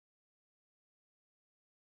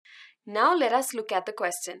Now let us look at the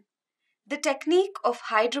question. The technique of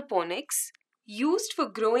hydroponics used for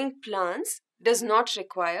growing plants does not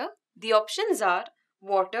require. The options are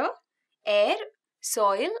water, air,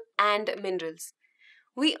 soil, and minerals.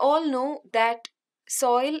 We all know that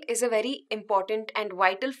soil is a very important and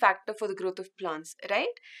vital factor for the growth of plants, right?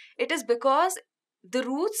 It is because the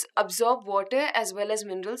roots absorb water as well as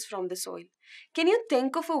minerals from the soil. Can you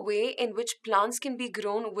think of a way in which plants can be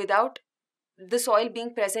grown without the soil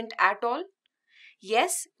being present at all?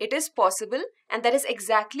 Yes, it is possible, and that is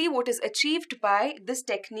exactly what is achieved by this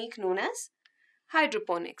technique known as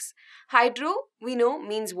hydroponics. Hydro, we know,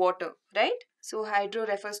 means water, right? So hydro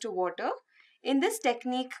refers to water. In this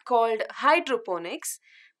technique called hydroponics,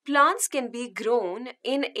 plants can be grown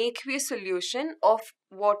in aqueous solution of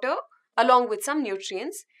water along with some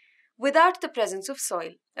nutrients without the presence of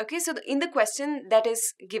soil. Okay, so in the question that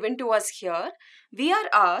is given to us here, we are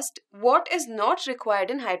asked what is not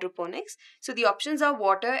required in hydroponics. So the options are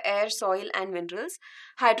water, air, soil, and minerals.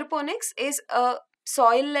 Hydroponics is a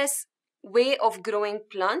soilless way of growing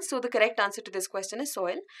plants. So the correct answer to this question is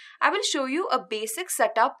soil. I will show you a basic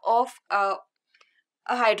setup of a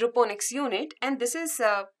hydroponics unit, and this is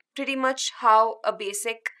pretty much how a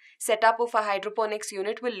basic setup of a hydroponics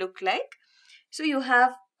unit will look like. So you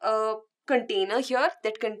have a container here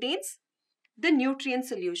that contains the nutrient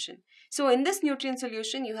solution. So in this nutrient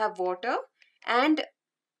solution you have water, and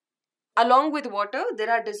along with water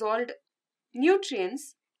there are dissolved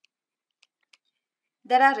nutrients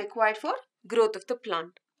that are required for growth of the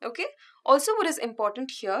plant. Okay. Also, what is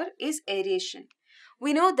important here is aeration.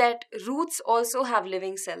 We know that roots also have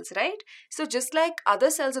living cells, right? So just like other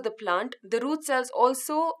cells of the plant, the root cells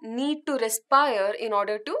also need to respire in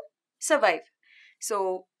order to survive.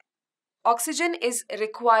 So oxygen is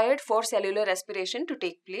required for cellular respiration to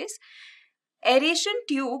take place. Aeration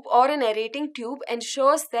tube or an aerating tube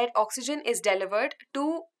ensures that oxygen is delivered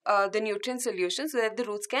to the nutrient solution so that the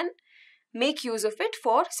roots can make use of it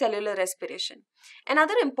for cellular respiration.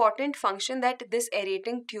 Another important function that this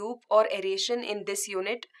aerating tube or aeration in this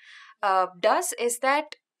unit does is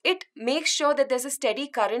that it makes sure that there's a steady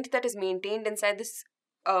current that is maintained inside this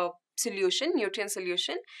solution, nutrient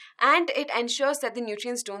solution, and it ensures that the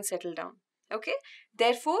nutrients don't settle down. Okay.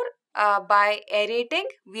 Therefore, by aerating,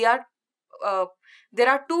 there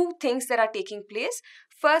are two things that are taking place.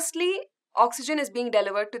 Firstly, oxygen is being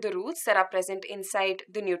delivered to the roots that are present inside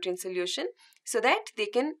the nutrient solution so that they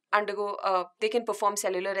can they can perform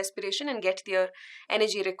cellular respiration and get their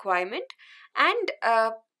energy requirement. And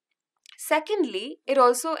secondly, it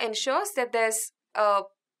also ensures that there's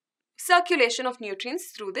circulation of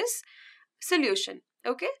nutrients through this solution.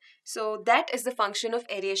 Okay, so that is the function of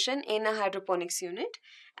aeration in a hydroponics unit.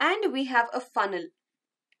 And we have a funnel.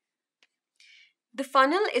 The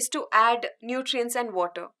funnel is to add nutrients and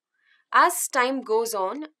water. As time goes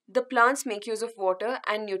on, the plants make use of water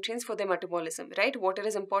and nutrients for their metabolism, right? Water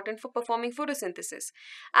is important for performing photosynthesis.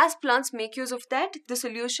 As plants make use of that, the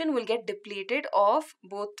solution will get depleted of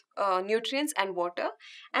both nutrients and water.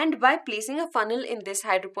 And by placing a funnel in this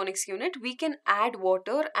hydroponics unit, we can add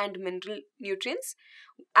water and mineral nutrients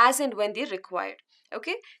as and when they're required.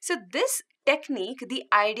 Okay, so this technique, the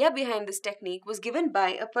idea behind this technique was given by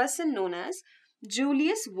a person known as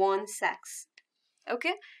Julius von Sachs.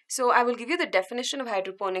 Okay, so I will give you the definition of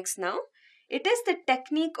hydroponics now. It is the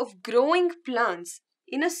technique of growing plants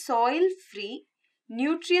in a soil-free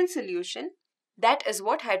nutrient solution. That is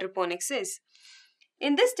what hydroponics is.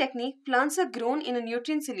 In this technique, plants are grown in a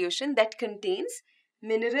nutrient solution that contains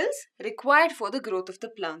minerals required for the growth of the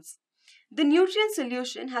plants. The nutrient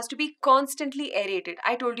solution has to be constantly aerated.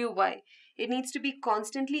 I told you why. It needs to be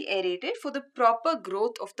constantly aerated for the proper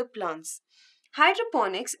growth of the plants.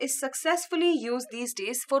 Hydroponics is successfully used these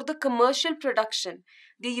days for the commercial production.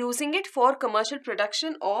 They're using it for commercial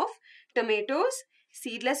production of tomatoes,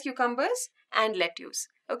 seedless cucumbers, and lettuce.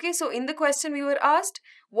 Okay, so in the question we were asked,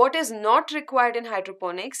 what is not required in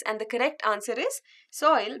hydroponics? And the correct answer is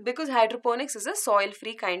soil, because hydroponics is a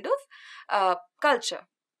soil-free kind of culture.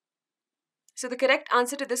 So the correct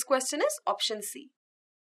answer to this question is option C.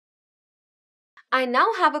 I now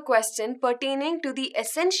have a question pertaining to the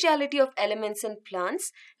essentiality of elements in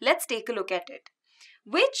plants. Let's take a look at it.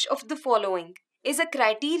 Which of the following is a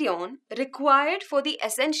criterion required for the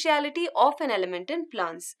essentiality of an element in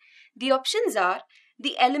plants? The options are: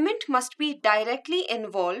 the element must be directly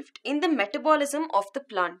involved in the metabolism of the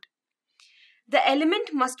plant. The element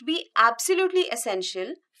must be absolutely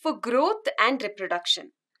essential for growth and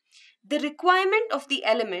reproduction. The requirement of the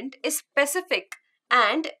element is specific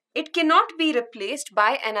and it cannot be replaced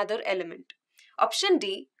by another element. Option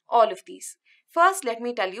D, all of these. First, let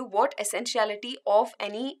me tell you what essentiality of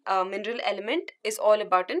any mineral element is all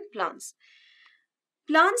about in plants.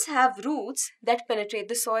 Plants have roots that penetrate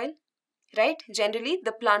the soil, right? Generally,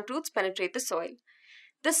 the plant roots penetrate the soil.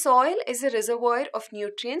 The soil is a reservoir of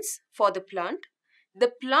nutrients for the plant.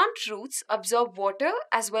 The plant roots absorb water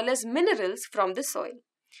as well as minerals from the soil.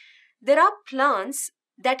 There are plants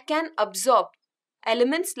that can absorb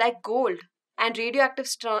elements like gold and radioactive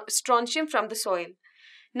strontium from the soil.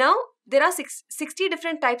 Now, there are 60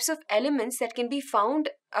 different types of elements that can be found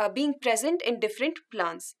being present in different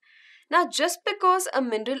plants. Now, just because a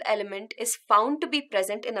mineral element is found to be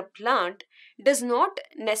present in a plant does not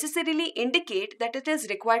necessarily indicate that it is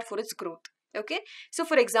required for its growth. Okay, so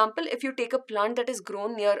for example, if you take a plant that is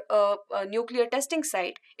grown near a nuclear testing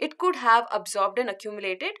site, it could have absorbed and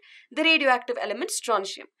accumulated the radioactive element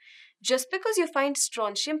strontium. Just because you find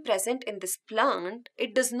strontium present in this plant,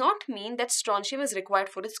 it does not mean that strontium is required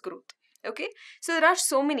for its growth. Okay, so there are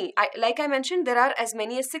so many, like I mentioned, there are as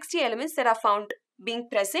many as 60 elements that are found being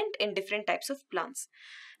present in different types of plants.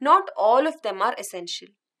 Not all of them are essential.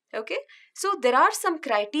 Okay, so there are some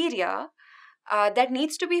criteria that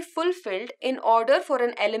needs to be fulfilled in order for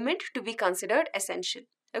an element to be considered essential.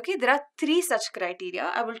 Okay, there are 3 such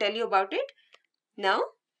criteria. I will tell you about it now.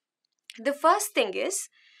 The first thing is,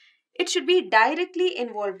 it should be directly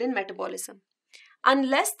involved in metabolism.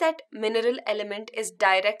 Unless that mineral element is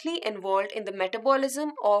directly involved in the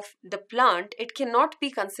metabolism of the plant, it cannot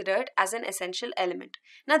be considered as an essential element.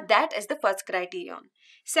 Now, that is the first criterion.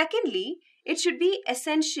 Secondly, it should be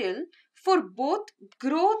essential for both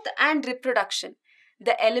growth and reproduction.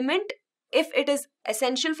 The element, if it is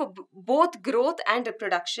essential for both growth and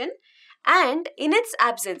reproduction, and in its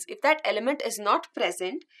absence, if that element is not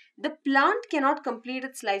present, the plant cannot complete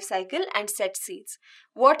its life cycle and set seeds.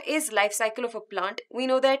 What is life cycle of a plant? We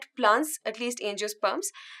know that plants, at least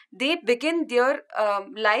angiosperms, they begin their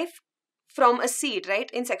life from a seed, right?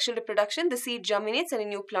 In sexual reproduction, the seed germinates and a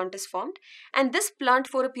new plant is formed. And this plant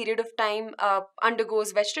for a period of time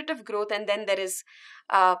undergoes vegetative growth, and then there is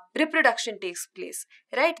reproduction takes place,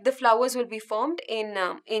 right? The flowers will be formed in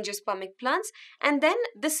angiospermic plants, and then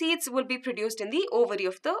the seeds will be produced in the ovary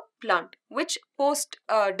of the plant, which post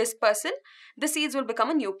dispersal, the seeds will become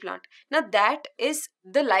a new plant. Now, that is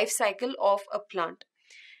the life cycle of a plant.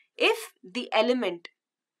 If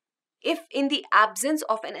in the absence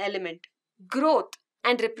of an element, growth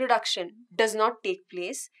and reproduction does not take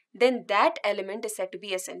place, then that element is said to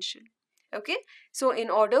be essential. Okay, so in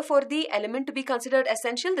order for the element to be considered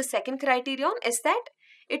essential, the second criterion is that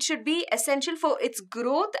it should be essential for its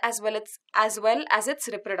growth as well as its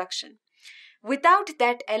reproduction. Without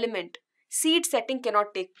that element, seed setting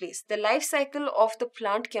cannot take place. The life cycle of the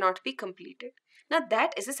plant cannot be completed. Now,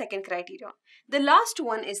 that is the second criterion. The last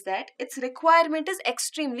one is that its requirement is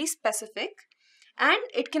extremely specific and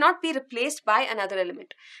it cannot be replaced by another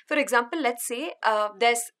element. For example, let's say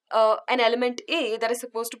there's an element A that is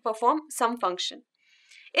supposed to perform some function.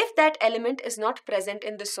 If that element is not present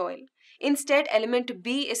in the soil, instead element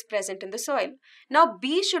B is present in the soil. Now,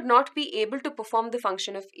 B should not be able to perform the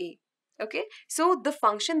function of A. Okay, so the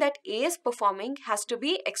function that A is performing has to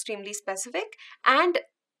be extremely specific, and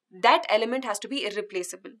that element has to be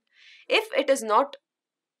irreplaceable. If it is not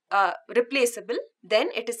replaceable, then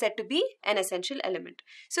it is said to be an essential element.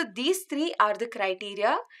 So these 3 are the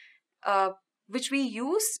criteria which we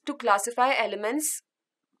use to classify elements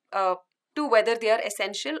to whether they are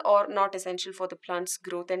essential or not essential for the plant's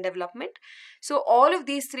growth and development. So all of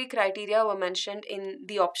these 3 criteria were mentioned in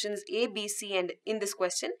the options A, B, C, and in this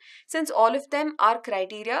question. Since all of them are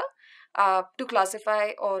criteria to classify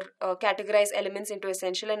or categorize elements into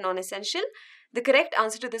essential and non-essential, the correct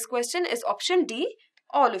answer to this question is option D,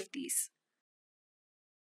 all of these.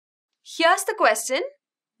 Here's the question.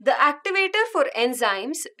 The activator for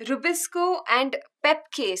enzymes Rubisco and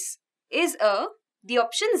pepcase is the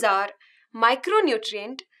options are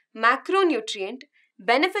micronutrient, macronutrient,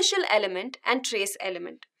 beneficial element, and trace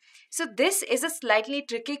element. So this is a slightly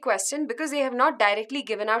tricky question because they have not directly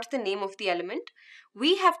given out the name of the element.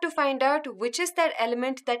 We have to find out which is that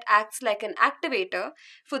element that acts like an activator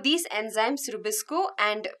for these enzymes Rubisco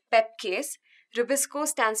and pepcase. Rubisco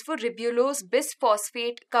stands for ribulose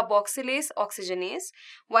bisphosphate carboxylase oxygenase,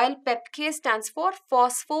 while pepcase stands for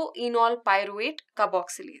phosphoenol pyruvate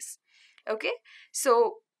carboxylase. Okay,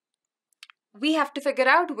 so we have to figure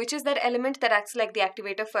out which is that element that acts like the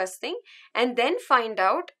activator first thing, and then find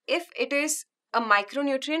out if it is a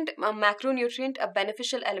micronutrient, a macronutrient, a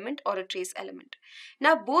beneficial element, or a trace element.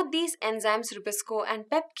 Now, both these enzymes, rubisco and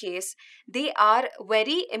peptidase, they are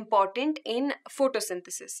very important in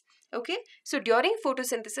photosynthesis. Okay, so during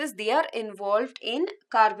photosynthesis, they are involved in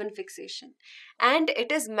carbon fixation, and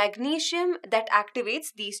it is magnesium that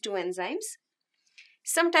activates these two enzymes.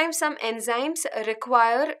 Sometimes some enzymes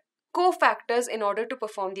require cofactors in order to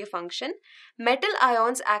perform their function. Metal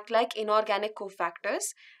ions act like inorganic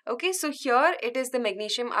cofactors. Okay, so here it is the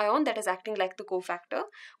magnesium ion that is acting like the cofactor.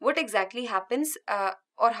 What exactly happens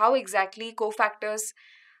or how exactly cofactors,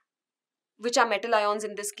 which are metal ions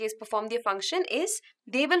in this case, perform their function is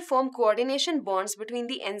they will form coordination bonds between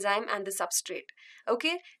the enzyme and the substrate.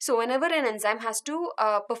 Okay, so whenever an enzyme has to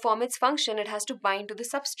perform its function, it has to bind to the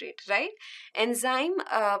substrate, right?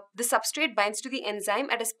 The substrate binds to the enzyme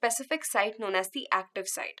at a specific site known as the active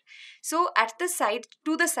site. So at the site,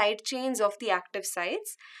 to the side chains of the active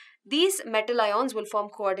sites, these metal ions will form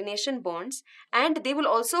coordination bonds, and they will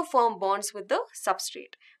also form bonds with the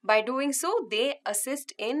substrate. By doing so, they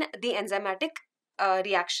assist in the enzymatic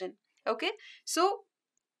reaction. Okay, so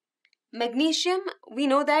magnesium, we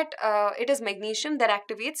know that it is magnesium that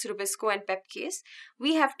activates rubisco and peptidase.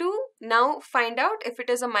 We have to now find out if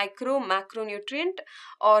it is a macronutrient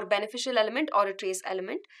or beneficial element or a trace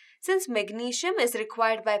element. Since magnesium is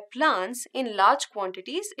required by plants in large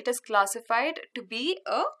quantities, it is classified to be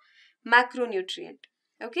a macronutrient.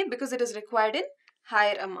 Okay, because it is required in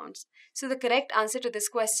higher amounts. So the correct answer to this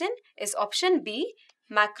question is option B,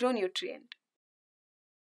 macronutrient.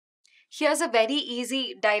 Here's a very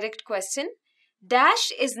easy direct question.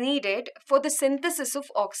 Dash is needed for the synthesis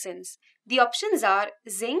of auxins. The options are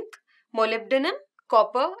zinc, molybdenum,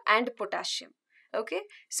 copper and potassium. Okay,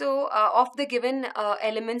 so of the given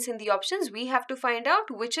elements in the options, we have to find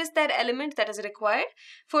out which is that element that is required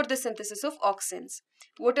for the synthesis of auxins.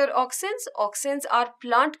 What are auxins? Auxins are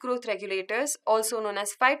plant growth regulators, also known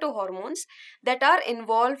as phytohormones, that are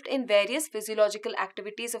involved in various physiological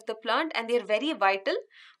activities of the plant, and they are very vital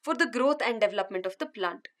for the growth and development of the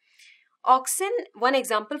plant. Auxin, one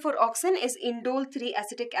example for auxin is indole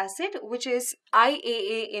 3-acetic acid, which is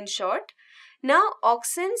IAA in short. Now,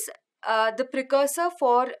 auxins, the precursor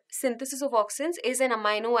for synthesis of auxins is an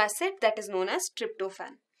amino acid that is known as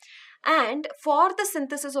tryptophan. And for the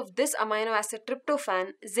synthesis of this amino acid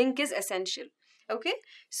tryptophan, zinc is essential. Okay,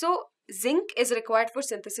 so zinc is required for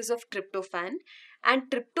synthesis of tryptophan, and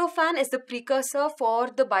tryptophan is the precursor for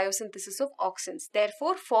the biosynthesis of auxins.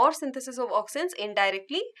 Therefore, for synthesis of auxins,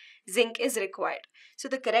 indirectly, zinc is required. So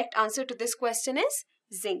the correct answer to this question is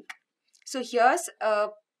zinc. So here's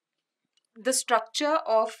the structure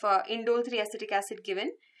of indole 3-acetic acid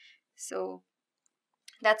given. So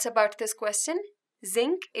that's about this question.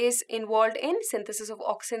 Zinc is involved in synthesis of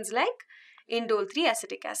auxins like indole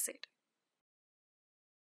 3-acetic acid.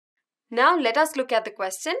 Now let us look at the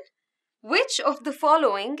question. Which of the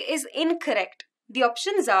following is incorrect? The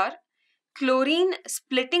options are chlorine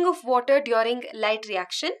splitting of water during light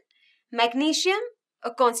reaction, magnesium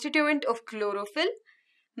a constituent of chlorophyll,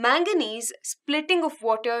 manganese splitting of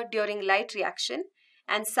water during light reaction,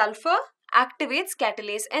 and sulfur activates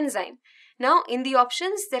catalase enzyme. Now in the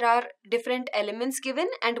options there are different elements given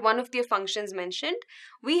and one of their functions mentioned.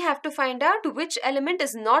 We have to find out which element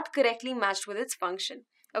is not correctly matched with its function.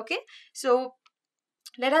 Okay, so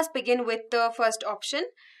let us begin with the first option.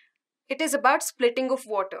 It is about splitting of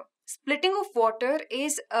water. Splitting of water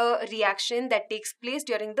is a reaction that takes place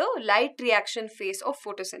during the light reaction phase of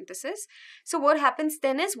photosynthesis. So what happens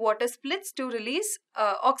then is water splits to release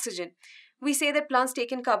oxygen. We say that plants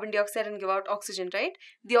take in carbon dioxide and give out oxygen, right?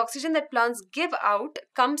 The oxygen that plants give out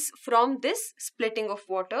comes from this splitting of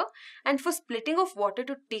water. And for splitting of water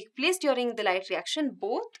to take place during the light reaction,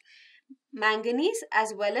 both manganese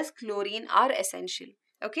as well as chlorine are essential.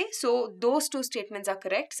 Okay, so those two statements are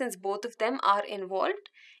correct since both of them are involved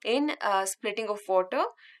in splitting of water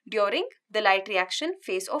during the light reaction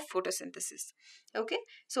phase of photosynthesis. Okay,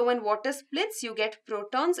 so when water splits, you get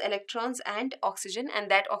protons, electrons and oxygen,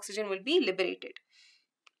 and that oxygen will be liberated.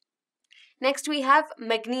 Next we have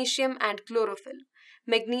magnesium and chlorophyll.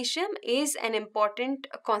 Magnesium is an important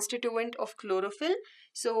constituent of chlorophyll.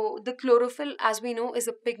 So the chlorophyll, as we know, is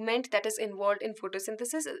a pigment that is involved in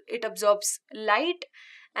photosynthesis. It absorbs light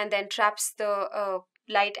and then traps the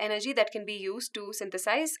light energy that can be used to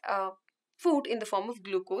synthesize food in the form of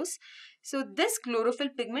glucose. So this chlorophyll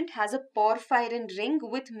pigment has a porphyrin ring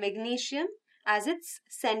with magnesium as its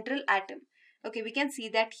central atom. Okay, we can see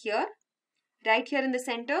that here. Right here in the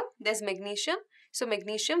center, there's magnesium. So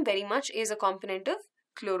magnesium very much is a component of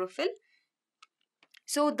chlorophyll.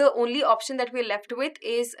 So the only option that we're left with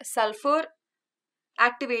is sulfur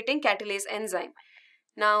activating catalase enzyme.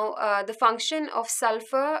 Now, the function of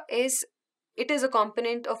sulfur is, it is a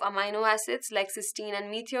component of amino acids like cysteine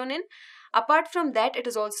and methionine. Apart from that, it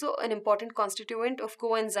is also an important constituent of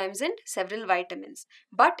coenzymes and several vitamins.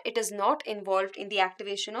 But it is not involved in the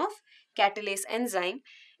activation of catalase enzyme.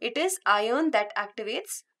 It is iron that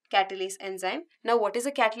activates catalase enzyme. Now, what is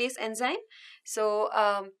a catalase enzyme? So,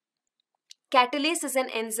 catalase is an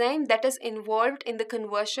enzyme that is involved in the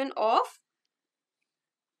conversion of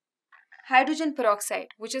hydrogen peroxide,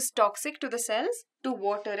 which is toxic to the cells, to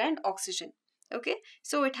water and oxygen. Okay,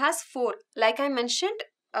 so it has four. Like I mentioned,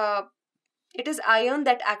 it is iron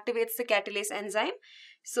that activates the catalase enzyme.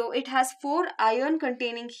 So it has four iron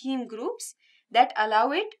containing heme groups that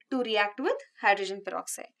allow it to react with hydrogen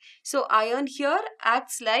peroxide. So iron here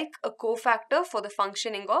acts like a cofactor for the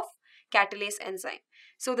functioning of catalase enzyme.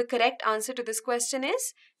 So the correct answer to this question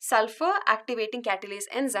is sulfur activating catalase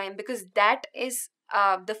enzyme, because that is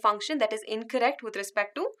the function that is incorrect with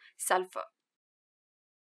respect to sulfur.